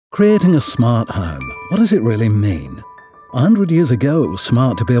Creating a smart home, what does it really mean? 100 years ago, it was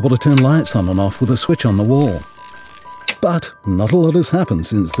smart to be able to turn lights on and off with a switch on the wall. But not a lot has happened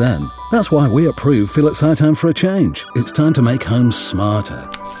since then. That's why we at Proove feel it's high time for a change. It's time to make homes smarter.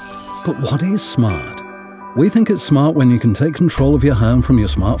 But what is smart? We think it's smart when you can take control of your home from your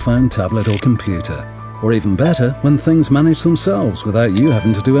smartphone, tablet or computer. Or even better, when things manage themselves without you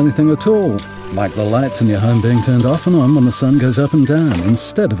having to do anything at all. Like the lights in your home being turned off and on when the sun goes up and down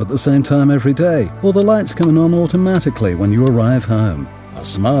instead of at the same time every day. Or the lights coming on automatically when you arrive home. A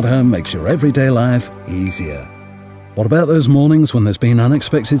smart home makes your everyday life easier. What about those mornings when there's been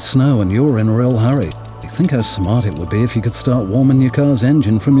unexpected snow and you're in a real hurry? You think how smart it would be if you could start warming your car's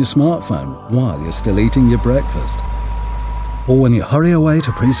engine from your smartphone while you're still eating your breakfast. Or when you hurry away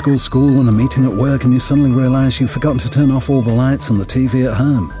to preschool, school and a meeting at work and you suddenly realise you've forgotten to turn off all the lights and the TV at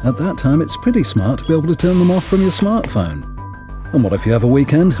home. At that time, it's pretty smart to be able to turn them off from your smartphone. And what if you have a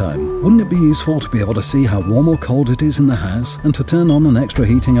weekend home? Wouldn't it be useful to be able to see how warm or cold it is in the house and to turn on an extra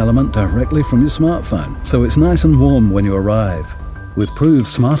heating element directly from your smartphone, so it's nice and warm when you arrive? With Proove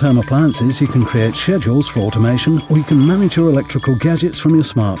Smart Home Appliances, you can create schedules for automation, or you can manage your electrical gadgets from your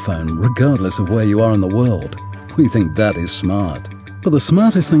smartphone, regardless of where you are in the world. We think that is smart. But the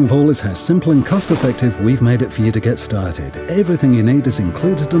smartest thing of all is how simple and cost-effective we've made it for you to get started. Everything you need is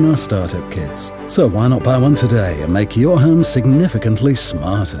included in our startup kits. So why not buy one today and make your home significantly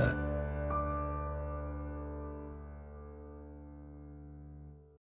smarter?